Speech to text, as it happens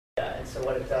so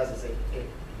what it does is it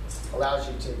allows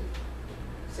you to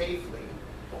safely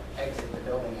exit the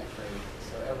building at grade.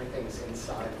 So everything's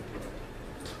inside of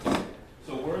the building.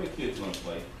 So where are the kids going to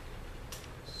play?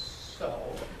 So,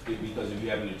 Because if you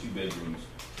have the 2 bedrooms,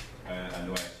 I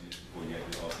know I asked you this before, you have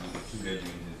the 2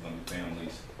 bedrooms, it's going to be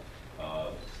families.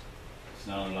 It's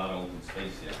not a lot of open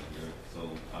space out here, so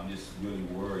I'm just really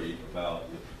worried about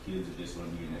if the kids are just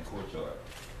going to be in that courtyard.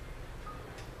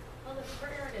 Well, the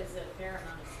courtyard is a fair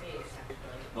amount of space,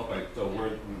 actually. Okay, so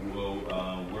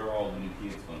where are all the new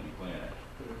kids going to be playing at?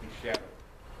 It would be shadowed.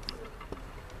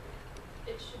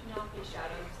 It should not be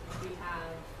shadowed since we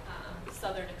have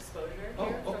southern exposure here Oh,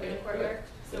 from okay, the courtyard.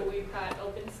 good. So we've got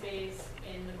open space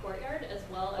in the courtyard as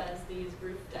well as these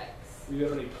roof decks. Do you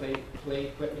have any play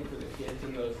equipment for the kids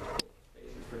in those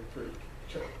spaces for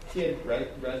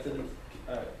residents,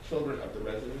 children of the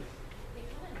residents? We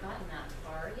haven't gotten that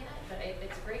far yet, but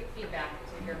it's great feedback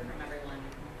to hear from everyone.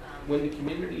 When the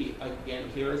community again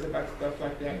hears about stuff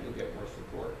like that, you'll get more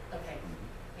support. Okay,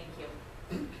 thank you.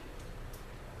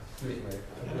 Excuse me.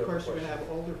 And of course, we're going to have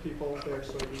older people there,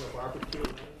 so you know, barbecue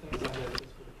and things like that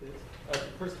just for the kids. The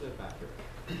person in the back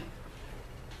here.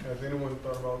 Has anyone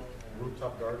thought about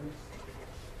rooftop gardens?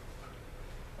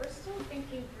 We're still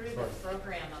thinking through the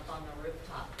program up on the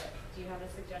rooftop, but do you have a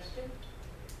suggestion?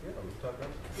 Yeah, rooftop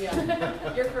gardens.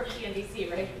 Yeah, you're from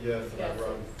TNDC, right? Yes, and I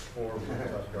run 4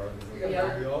 rooftop gardens.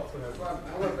 Yeah. We also have.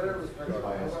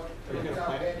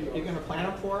 You're going to plan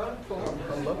them for them?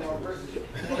 I'm looking.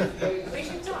 We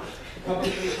should talk.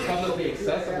 Publicly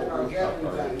accessible rooftop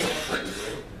gardens.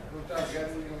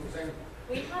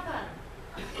 We have a,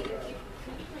 can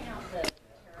you point out the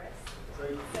terrace? So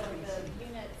the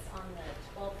units on the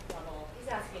 12th level, he's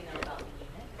asking them about the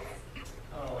units.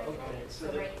 oh, okay. So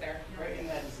the- right there. Right in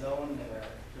that zone there,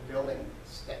 the building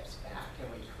steps back and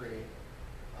we create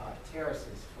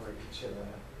terraces for each of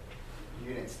the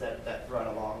units that run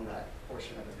along that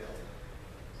portion of the building.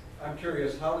 I'm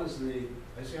curious, how does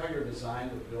I see how your design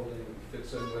of the building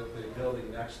fits in with the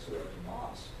building next to it,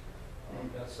 Moss, on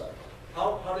that side.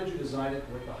 How did you design it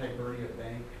with the Hibernia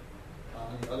Bank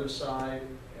on the other side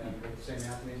and with St.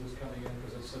 Anthony's is coming in?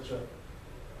 Because it's such a,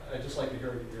 I'd just like to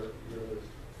hear your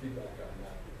feedback on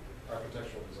that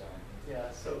architectural design.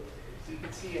 Yeah, so you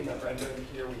can see in the rendering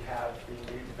here, we have the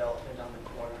new development on the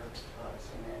corner,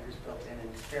 St. Andrews built in, and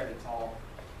it's a fairly tall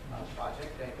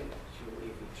project. I think Julie,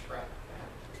 we tracked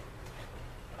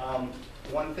that.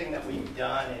 One thing that we've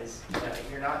done is,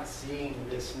 you're not seeing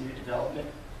this new development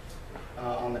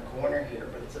on the corner here,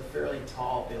 but it's a fairly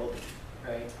tall building,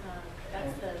 right?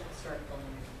 That's the historic building.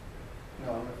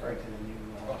 No, I'm referring to the new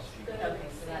street. Okay,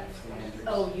 so that's, St. Andrews.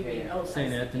 oh, you mean, oh,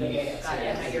 St. Anthony's. Yeah, got it,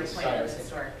 yeah, at your yeah. point of the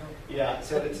historic. Yeah,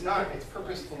 so it's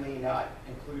purposefully not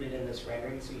included in this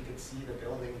rendering so you can see the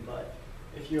building, but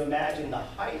if you imagine the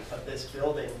height of this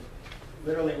building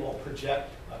literally will project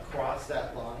across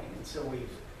that line. And so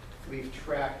we've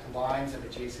tracked lines of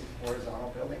adjacent horizontal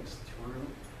buildings through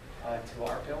to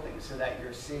our building so that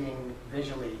you're seeing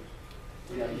visually,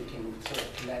 you can sort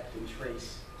of connect and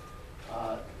trace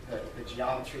the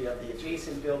geometry of the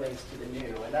adjacent buildings to the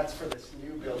new, and that's for this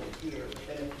new building here. But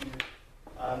then if you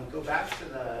go back to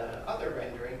the other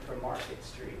rendering from Market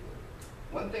Street,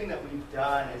 one thing that we've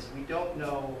done is we don't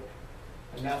know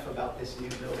enough about this new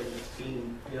building that's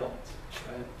being built,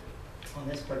 right, on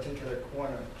this particular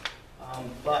corner.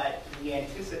 But we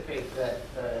anticipate that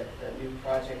the new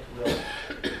project will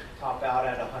top out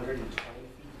at 120 feet.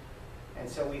 And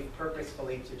so we've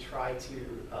purposefully to try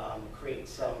to create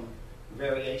some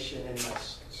variation in the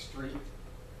street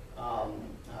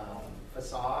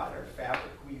facade or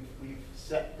fabric. We've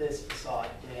set this facade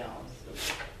down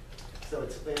so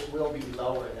it will be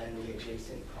lower than the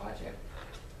adjacent project.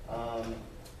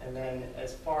 And then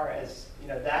as far as,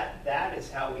 that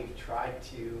is how we've tried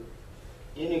to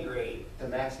integrate the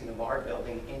massing of our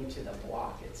building into the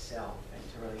block itself and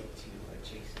to relate to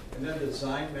adjacent. And then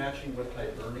design matching with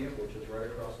Hibernia, which is right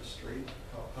across the street.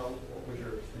 What was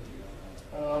your thinking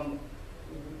on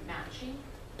that? Matching?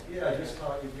 Yeah, just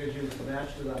how, because you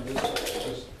matched it on this side,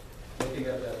 just looking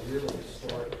at that really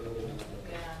historic building on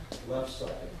the left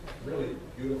side. Really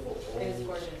beautiful It's old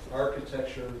gorgeous.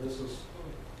 architecture. This is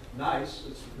nice.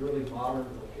 It's really modern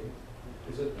looking.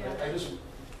 Is it? Yeah. I just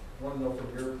want to know from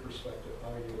your perspective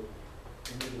how you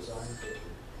in your design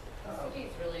thinking. The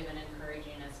city's really been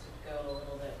encouraging us to go a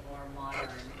little bit more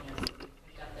modern.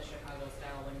 We've got the Chicago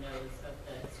style windows of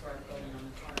the historic building on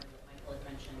the corner that Michael had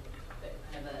mentioned, but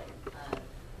kind of a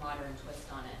modern twist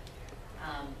on it.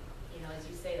 As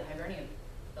you say, the Hibernia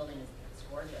building is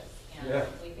gorgeous, and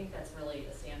we think that's really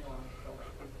a standalone building.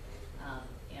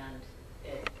 And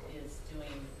it is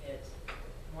doing it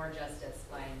more justice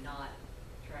by not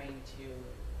trying to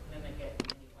mimic it in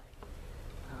any way.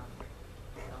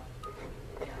 So,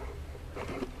 yeah.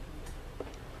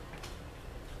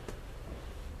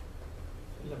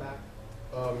 In the back?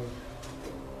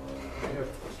 We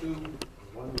have two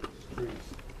one-way streets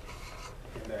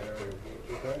in that area.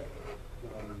 Would that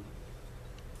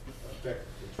affect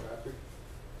the traffic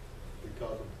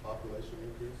because of population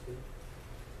increase there?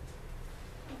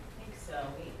 I don't think so.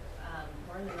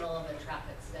 We're in the middle of a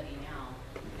traffic study now.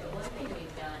 But one thing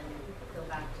we've done, go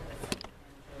back to the site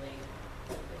plan, Julie,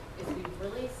 is we've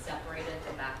really separated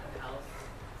the back of house,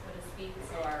 so to speak.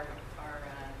 So our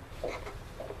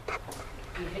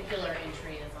vehicular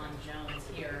entry is on Jones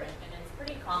here, and it's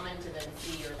pretty common to then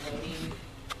see your loading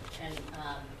and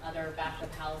other back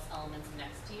of house elements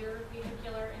next to your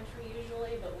vehicular entry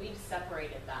usually, but we've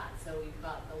separated that. So we've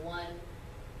got the one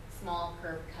small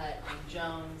curb cut on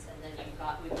Jones, and then we've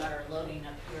got our loading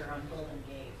up here on Golden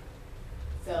Gate.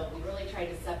 So we really tried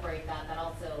to separate that. That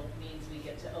also means we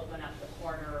get to open up the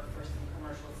corner for some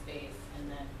commercial space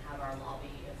and then have our lobby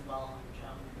as well on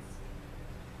Jones.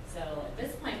 So at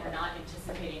this point, we're not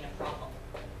anticipating a problem.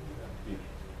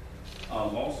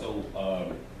 Also,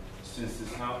 since the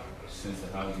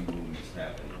housing boom is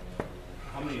happening,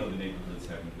 how many other neighborhoods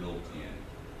have you built in?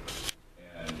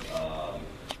 And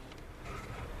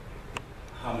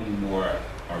how many more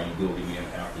are you building in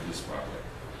after this project?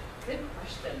 Good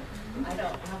question. I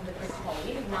don't have the crystal ball.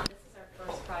 We have not, this is our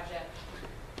first project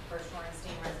for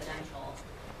Shorenstein Residential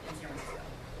in San Francisco.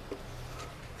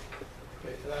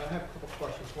 Okay, I have a couple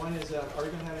questions. One is, are we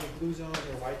going to have any blue zones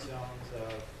or white zones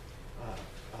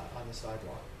on the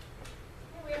sidewalk?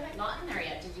 Yeah, we haven't gotten there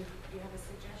yet. Do you have a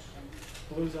suggestion?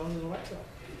 Blue zones and a white zone.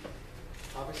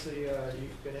 Obviously, you're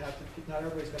going to have to, not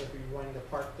everybody's going to be wanting to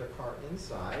park their car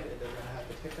inside, and they're going to have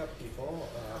to pick up people.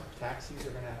 Taxis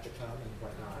are going to have to come and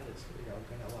whatnot. It's, going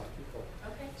to have a lot of people.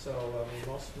 Okay. So, I mean,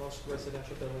 most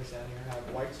residential buildings down here have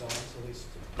white zones, at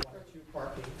least 1 or 2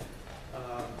 parking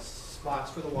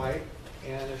spots for the white,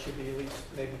 and there should be at least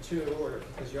maybe 2, or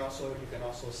because you can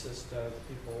also assist the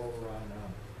people over on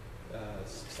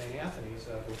St. Anthony's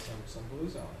with some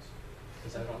blue zones.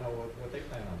 Because I don't know what they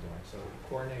plan on doing. So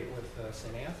coordinate with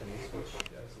St. Anthony's, which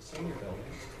is a senior building,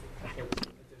 and put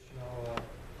some additional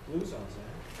blue zones in.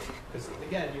 Because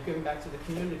again, you're giving back to the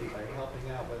community by helping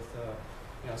out with,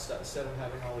 instead of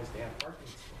having all these damn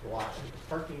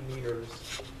parking meters,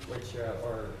 which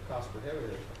are cost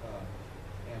prohibitive.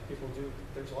 And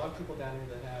there's a lot of people down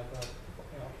here that have,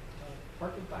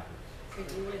 parking placards. So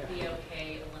you would be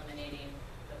okay eliminating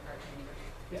the parking meters?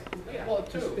 Yeah. Well,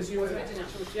 two. Because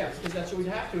that's what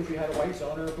we'd have to if you had a white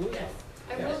zone or a blue zone. Yes.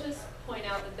 I will just point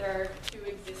out that there are 2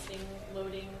 existing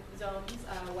loading zones,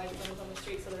 white zones on the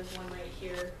street. So there's one right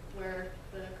here where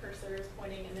the cursor is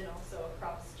pointing, and then also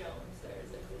across Jones,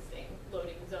 there's existing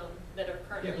loading zones that are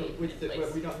currently in place.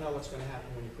 But we don't know what's going to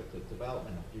happen when you put the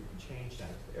development up. You can change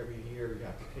that. Every year you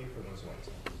have to pay for those white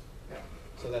zones. Yeah.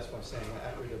 So that's what I'm saying.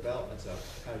 After development's up,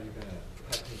 how can you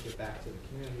get back to the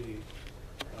community,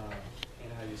 and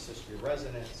how you assist your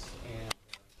residents and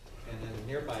then the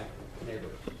nearby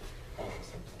neighborhood. All at the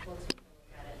same time. We'll take a look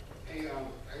at it. Hey, I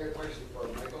got a question for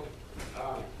Michael.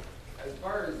 As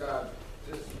far as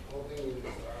this whole thing is,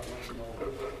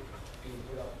 being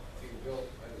put up, being built,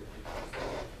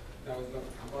 now it's going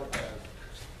to come up as,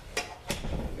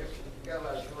 we got a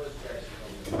lot of tourist attractions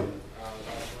on this, a lot of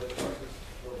tourist buses,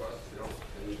 tour buses,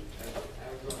 and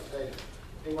I was going to say,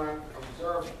 they want to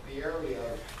observe the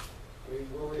area. I mean,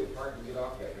 where would they park and get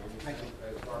off at?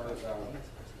 As far as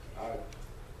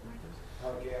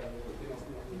Park Avenue,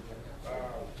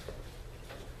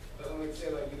 let's say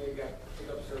you got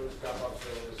pickup service, drop-off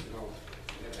service, you have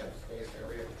that space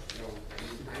area, and you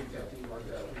got things like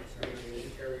that,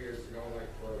 areas,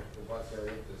 like for the bus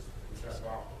area, just drop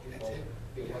off people,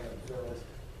 they want to observe,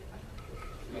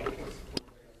 and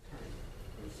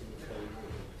see what's going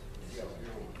on.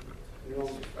 You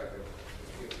don't expect it,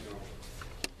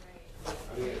 I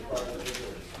mean, as far as the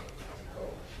visitors go.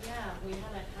 Yeah, we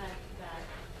haven't had that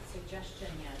suggestion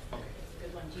yet. It's a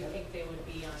good one. Do you think they would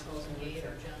be on Golden Gate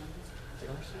or Jones? I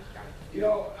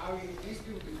mean, these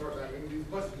people can park, these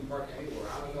buses can park anywhere.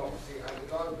 I don't know. See,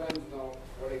 it all depends,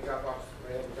 where they drop off,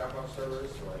 they have a drop-off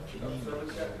service or a pick-up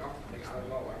service at, I don't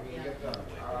know. I mean, you have to,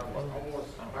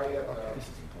 almost, I have to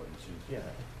Yeah.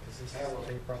 have a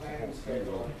plan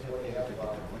schedule where they have,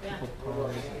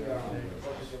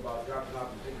 focus about dropping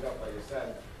off and picking up, like I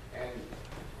said, and,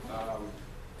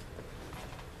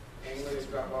 where they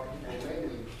drop off people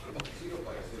mainly, see the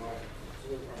place, see the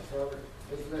service,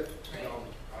 visit it,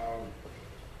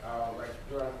 like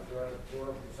during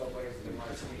someplace, they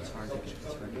might see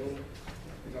something new,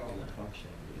 you know.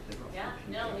 Yeah,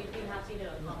 no, we'd be happy to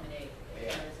accommodate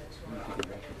if there's a tour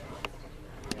operator that wants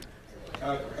to do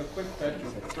that. A quick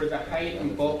question, for the height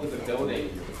and bulk of the building,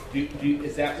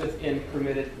 is that within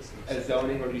permitted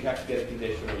zoning, or do you have to get a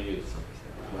conditional use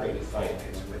for the site?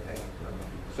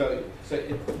 So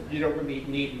you don't really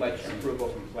need much approval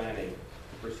from planning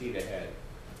to proceed ahead,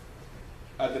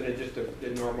 other than just the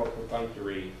normal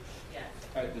perfunctory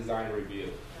Yes, design review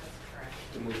that's correct.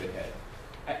 to move ahead.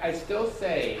 I still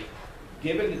say,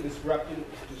 given the disruption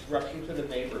to the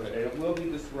neighborhood, and it will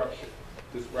be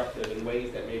disruptive in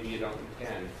ways that maybe you don't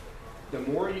intend, the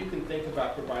more you can think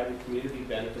about providing community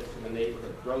benefits to the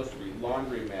neighborhood, grocery,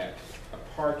 laundromat,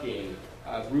 parking,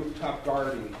 rooftop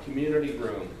garden, community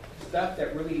room, stuff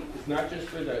that really is not just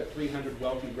for the 300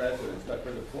 wealthy residents, but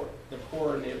for the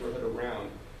poorer neighborhood around,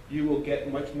 you will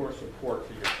get much more support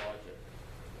for your project.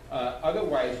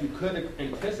 Otherwise, you could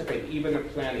anticipate, even in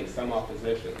planning, some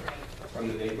opposition from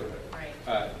the neighborhood. Right.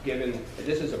 Given that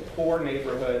this is a poor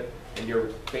neighborhood, and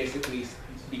you're basically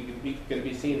going to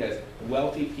be seen as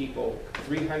wealthy people,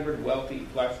 300 wealthy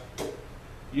plus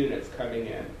units coming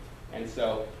in. And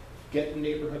so get the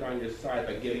neighborhood on your side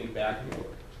by giving back more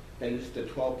than just the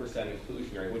 12%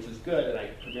 inclusionary, which is good, and I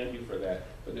commend you for that,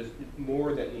 but there's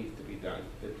more that needs to be done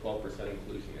than 12%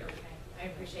 inclusionary. Okay, I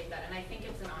appreciate that, and I think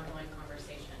it's an ongoing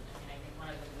conversation. I mean, I think one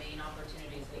of the main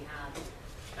opportunities we have,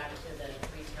 back to the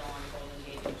retail on Golden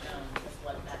Gate and Jones, is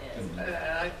what that is. And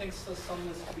I think so some of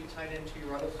this could be tied into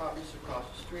your other properties across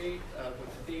the street, with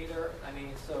the theater. I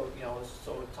mean, so, you know,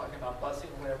 so we're talking about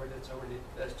busing, whatever that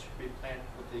should be planned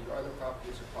with the other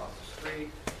properties across the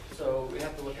street. So we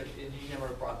have to look at, and you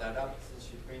never brought that up, since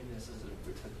you bring this is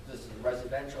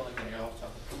residential, and then you also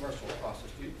have the commercial across the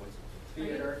street with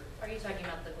theater. Are you talking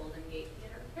about the Golden Gate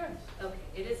Theater? Yes. Okay,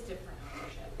 it is different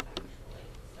ownership, actually,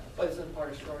 so. But isn't it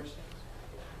part of storage things?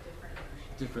 Different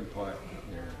ownership. Different part,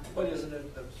 yeah. But isn't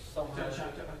it somehow?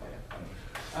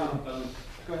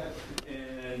 Go ahead.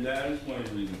 And that is one of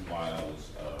the reasons why I was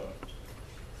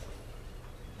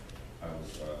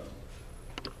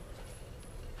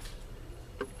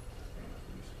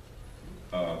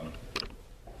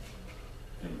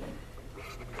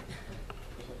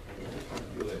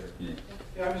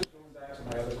Yeah, I'm just going back to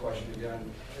my other question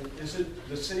again. Is it,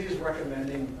 the city is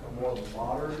recommending a more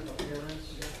modern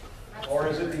appearance? Or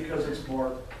is it because it's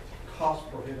more cost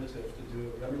prohibitive to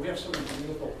do? I mean, we have some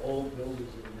beautiful old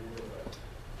buildings in the neighborhood.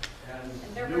 And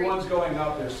they're And new very- ones going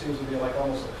up, there seems to be like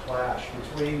almost a clash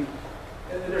between,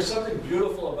 and there's something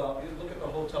beautiful about, you look at the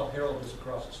Hotel Herald that's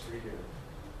across the street here.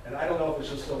 And I don't know if it's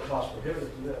just still cost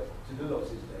prohibitive to do those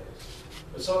these days.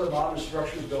 But some of the modern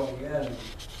structures going in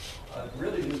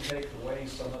really do take away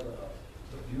some of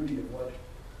the beauty of what.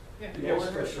 Yeah, the we're in the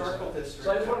extras historical are. district.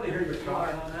 So I just wanted to hear your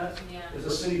comment on that. Yeah. Is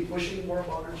the city pushing more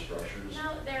modern structures?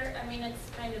 No, I mean, it's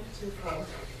kind of twofold.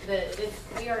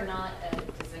 We are not a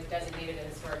designated a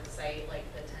historic site like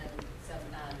the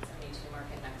 1072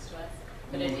 market next to us,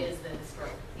 but it is the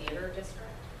historic theater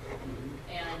district.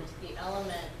 And the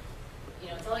element, you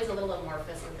know, it's always a little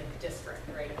amorphous with the district,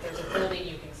 right? If there's a building,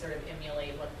 you can sort of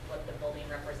emulate what the building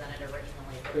represented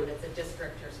originally. But when it's a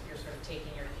district, you're sort of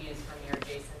taking your cues from your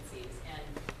adjacencies. And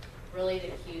really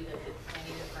the cue that the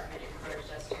planning department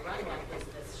encouraged us to run with was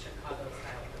this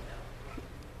Chicago-style window.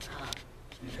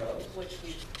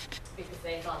 Because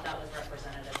they thought that was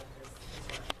representative of this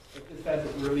historic. But this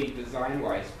doesn't really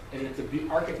design-wise, and it's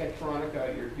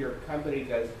Architectronica, your company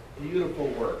does beautiful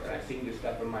work, and I've seen your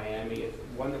stuff in Miami, it's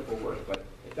wonderful work, but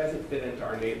it doesn't fit into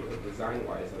our neighborhood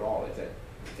design-wise at all.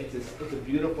 It's a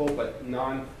beautiful but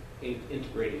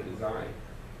non-integrating design,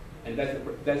 and doesn't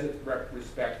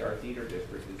respect our theater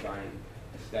district design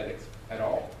aesthetics at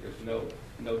all. There's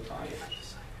no tie-in.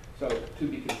 So, to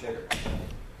be considered.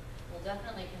 We'll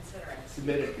definitely consider it.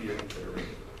 Submitted for your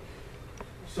consideration.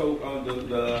 So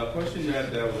the question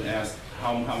that was asked,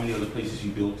 how many other places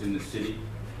you built in the city?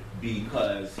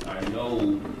 Because I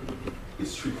know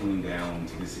it's trickling down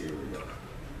to this area,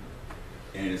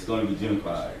 and it's going to be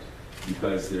gentrified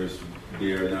because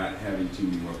they're not having too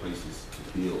many more places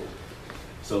to build.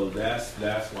 So that's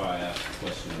why I asked the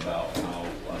question about how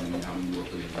many more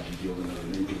places you build in other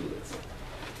neighborhoods. So,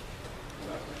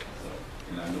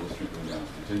 and I know it's trickling down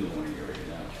to the Tenderloin area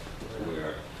now,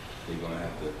 where they're going to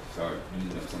have to start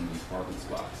using up some of these parking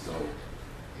spots. So,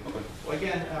 okay. Well,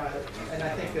 again, and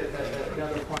I think that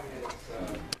another point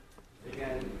is,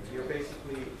 again, you're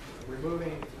basically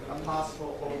removing a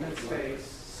possible open space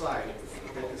site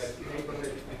that this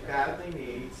neighborhood badly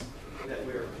needs, that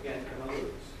we're, again, going to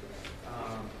lose.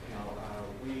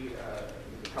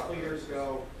 A couple of years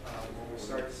ago, when we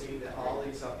started seeing that all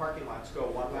these parking lots go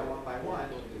one by one by one,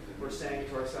 we're saying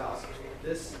to ourselves,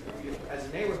 this, as a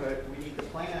neighborhood, we need to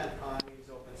plan on these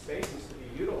open spaces to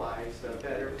be utilized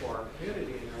better for our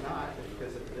community, and they're not,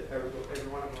 because every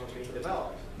one of them are being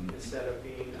developed instead of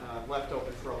being left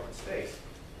open for open space.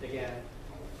 Again,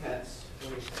 hence,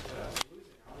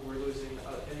 we're losing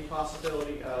any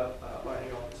possibility of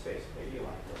any open space. Okay,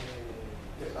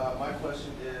 Eli. My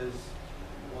question is,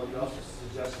 well, you also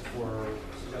suggested to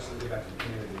get back to the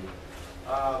community.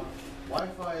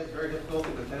 Wi-Fi is very difficult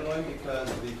in the Tenderloin because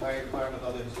of the high requirement of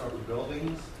other historical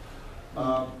buildings.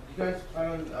 You guys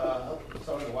plan on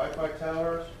installing a Wi-Fi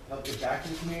tower, help get back to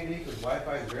the community, because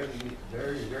Wi-Fi is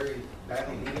very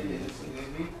badly needed in this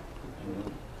community.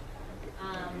 We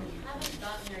haven't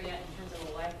gotten there yet in terms of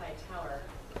a Wi-Fi tower.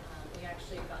 We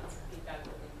actually have gotten some feedback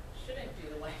that we shouldn't do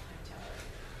the Wi-Fi tower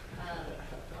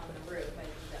on the roof. I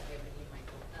think that we have a need,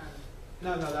 Michael.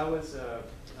 No, that was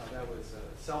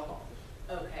cell phone.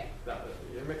 Okay.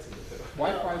 You're mixing the two.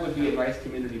 Wi-Fi would be a nice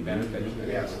community benefit.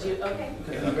 Yes. Okay.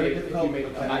 Because it's very difficult.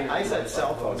 I said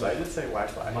cell phones, I didn't say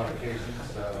Wi-Fi. Modifications.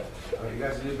 You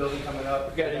guys have a new building coming up.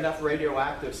 We've got enough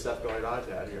radioactive stuff going on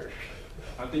down here.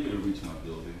 I think it'll reach my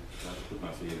building. Not to put my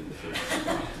head in the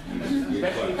circle.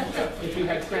 If you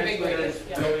had transmitters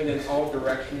going in all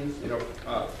directions,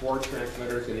 4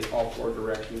 transmitters in all 4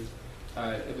 directions,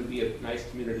 it would be a nice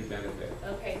community benefit.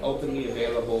 Okay. Openly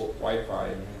available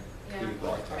Wi-Fi Yeah. being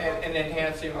broadcast. And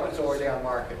enhancing what's already on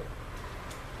market.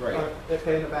 Right. They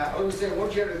pay in the back. I was saying,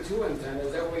 once you have the 2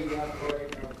 antennas, that way you have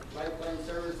lifeline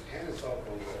service and a cell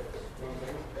phone service. You know what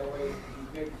I mean? That way you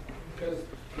make, because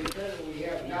the antenna we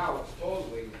have now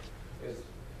supposedly is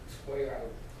way out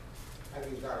of, I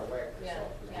think it's out of whack. Yeah,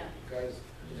 yeah. Because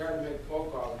you're trying to make phone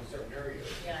calls in certain areas.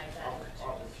 Yeah, exactly.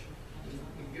 Office. You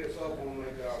can get a cell phone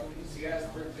like PCS,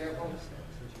 for example,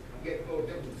 you get little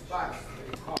different spots that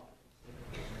you call.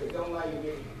 They don't allow you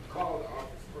to call the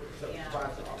office for certain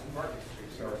spots off Market Street.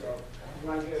 So you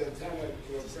want to get an antenna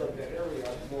to observe that area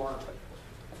more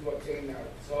to obtain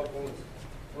cell phones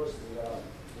versus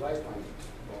lifeline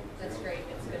phones. That's great.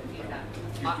 It's good feedback.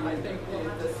 I think the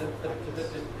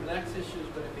next issue is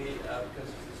going to be, because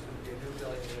this is going to be a new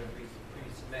building, you're going to be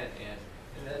cement in,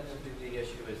 and then the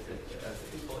issue is that the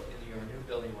people in your new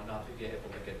building will not be able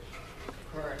to get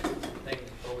current things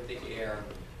over the air,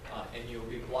 and you'll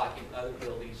be blocking other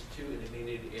buildings too in the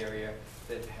immediate area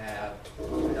that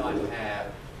do not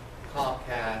have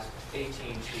Comcast,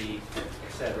 AT&T,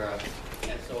 etc.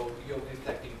 And so you'll be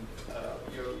affecting,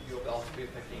 you'll also be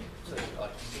affecting such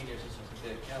like seniors and something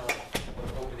that cannot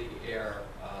over the air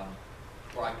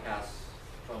broadcasts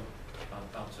from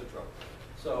Sutro.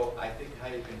 So I think how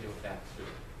you can deal with that too.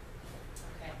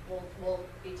 Okay. We'll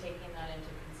be taking that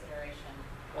into consideration.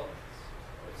 Well,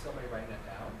 is somebody writing that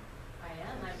down? I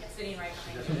am. I'm sitting right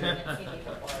behind you. I haven't seen you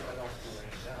Well, before. I don't do it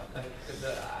down. Because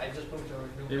I just moved to a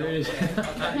new There building. is.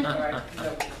 I'm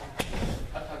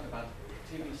talking about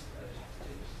TV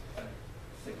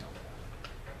signal.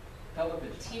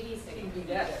 Television. TV signal.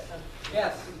 Yes,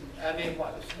 yes. I mean,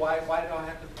 why do I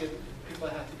have to give, people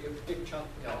have to give a big chunk,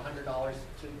 $100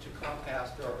 to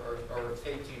Comcast or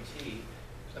AT&T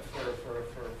For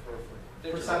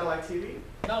digital? satellite TV?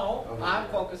 No, I'm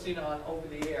focusing on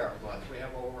over-the-air ones. We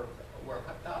have over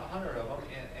 100 of them,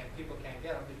 and people can't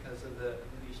get them because of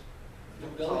these new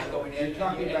buildings going in. You're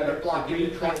talking and about they're a blocking the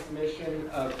retransmission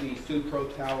of the Sutro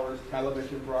Towers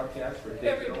television broadcast for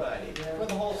digital? everybody, for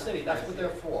the whole city. That's what they're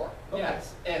for. Okay.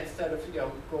 Yes, instead of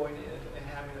going in and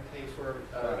having to pay for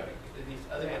these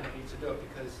other entities to do it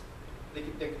because they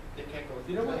can't go with.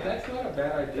 You know what, that's not a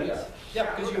bad idea.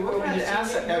 Yeah, because you're We're going going to to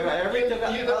asset, every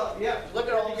development, yeah. Look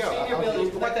at all the senior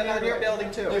buildings. Put that on your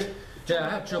building too. Yeah, I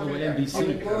have trouble with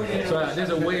NBC. So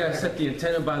there's a way I set the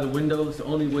antenna by the window. It's the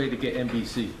only way to get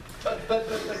NBC. But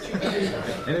you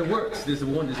And it works. There's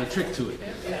a trick to it.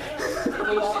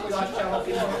 we lost channel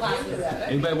people.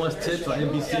 Anybody wants tips on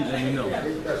NBC, let me know. No,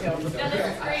 this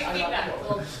is great feedback.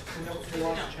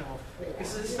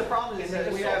 This is the problem is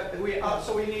that we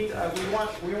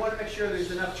want to make sure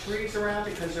there's enough trees around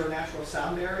because they're natural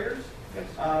sound barriers.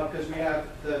 Because we have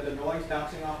the noise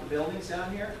bouncing off the buildings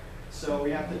down here. So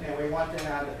we have to, and we want to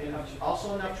have enough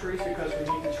trees because we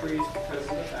need the trees because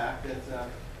of the fact that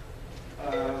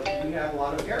we have a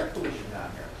lot of air pollution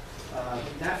down here,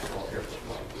 natural air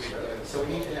pollution. So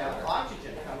we need to have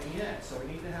oxygen coming in. So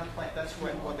we need to have plant. That's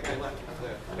what the guy left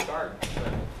in the garden.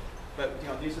 But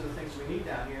these are the things we need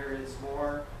down here is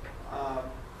more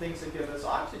things that give us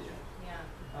oxygen.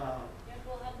 Yeah. Yeah,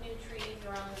 we'll have new trees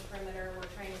around the perimeter. We're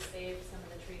trying to save some of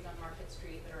the trees on Market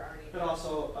Street that are already. But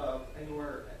also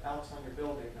anywhere else on your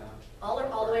building. All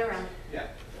the way around. Yeah.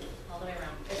 All the way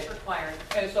around. It's required.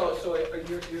 And so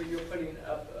you're putting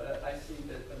up